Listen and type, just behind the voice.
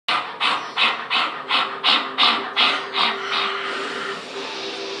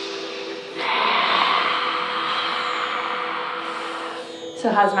So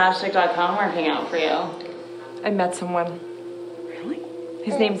how's Matchstick.com working out for you? I met someone. Really?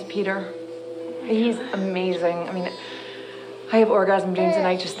 His name's Peter. He's amazing. I mean, I have orgasm dreams at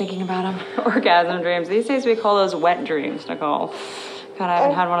night just thinking about him. Orgasm dreams. These days we call those wet dreams, Nicole. God, I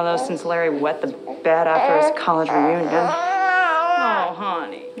haven't had one of those since Larry wet the bed after his college reunion. Oh,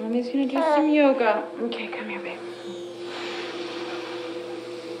 honey. Mommy's gonna do some yoga. Okay, come here, babe.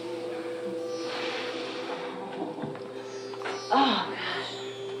 Oh, gosh.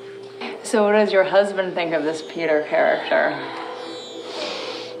 So what does your husband think of this Peter character?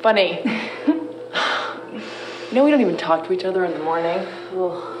 Funny. You know, we don't even talk to each other in the morning.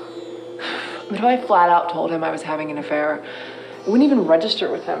 Ugh. But if I flat out told him I was having an affair, it wouldn't even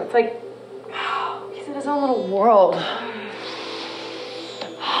register with him. It's like, he's in his own little world.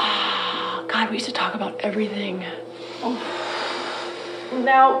 God, we used to talk about everything.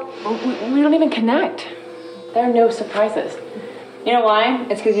 Now, we don't even connect. There are no surprises. You know why?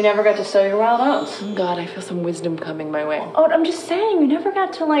 It's because you never got to sow your wild oats. Oh God, I feel some wisdom coming my way. Oh, I'm just saying, you never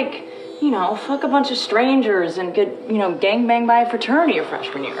got to, like, you know, fuck a bunch of strangers and get, you know, gangbang by a fraternity your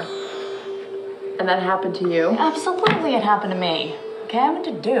freshman year. And that happened to you? Absolutely, it happened to me. Okay, I went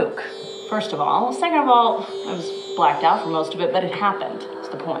to Duke, first of all. Second of all, I was blacked out for most of it, but it happened. That's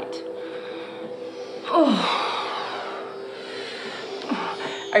the point.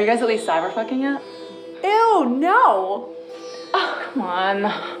 Are you guys at least cyber fucking yet? Ew, no! Oh, come on.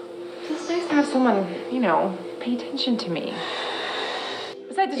 It's nice to have someone, you know, pay attention to me.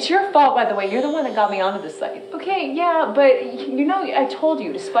 Besides, it's your fault, by the way. You're the one that got me onto this site. Okay, yeah, but you know, I told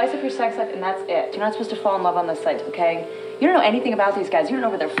you to spice up your sex life and that's it. You're not supposed to fall in love on this site, okay? You don't know anything about these guys. You don't know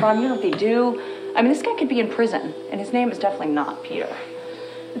where they're from. You don't know what they do. I mean, this guy could be in prison, and his name is definitely not Peter.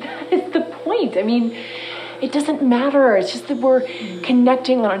 That is the point. I mean, it doesn't matter. It's just that we're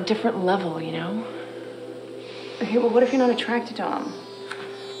connecting on a different level, you know? Okay, well, what if you're not attracted to him?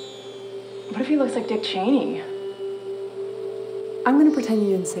 What if he looks like Dick Cheney? I'm gonna pretend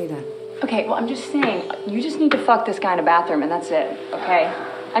you didn't say that. Okay, well, I'm just saying, you just need to fuck this guy in a bathroom, and that's it, okay?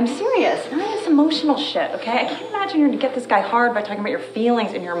 I'm serious. None of this emotional shit, okay? I can't imagine you're gonna get this guy hard by talking about your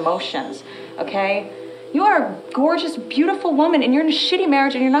feelings and your emotions, okay? You are a gorgeous, beautiful woman, and you're in a shitty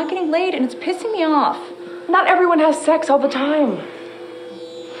marriage, and you're not getting laid, and it's pissing me off. Not everyone has sex all the time.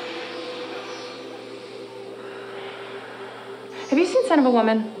 Have you seen Son of a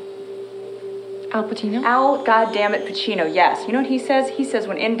Woman? Al Pacino? Al goddammit Pacino, yes. You know what he says? He says,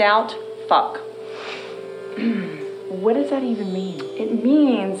 when in doubt, fuck. What does that even mean? It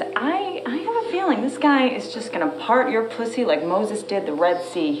means, I have a feeling this guy is just gonna part your pussy like Moses did the Red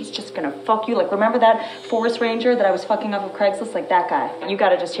Sea. He's just gonna fuck you. Like, remember that forest ranger that I was fucking up with Craigslist? Like that guy. You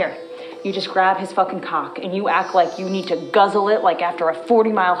gotta just hear. You just grab his fucking cock and you act like you need to guzzle it like after a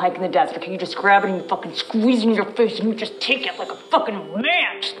 40-mile hike in the desert. Okay, you just grab it and you fucking squeeze it in your face and you just take it like a fucking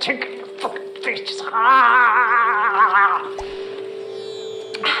man. Just take it in your fucking face. Just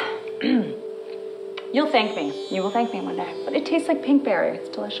You'll thank me. You will thank me one day. But it tastes like pinkberry. It's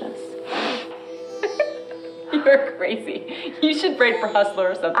delicious. You're crazy. You should write for Hustler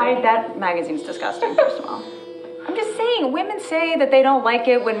or something. That magazine's disgusting, first of all. I'm just saying, women say that they don't like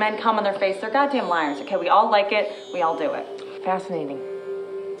it when men come on their face. They're goddamn liars, okay? We all like it. We all do it. Fascinating.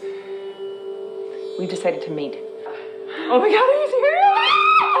 We decided to meet. Oh my God, are you serious?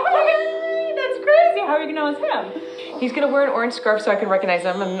 Oh my God, that's crazy. How are you gonna know it's him? He's gonna wear an orange scarf so I can recognize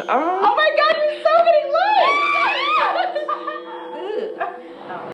him and... Oh my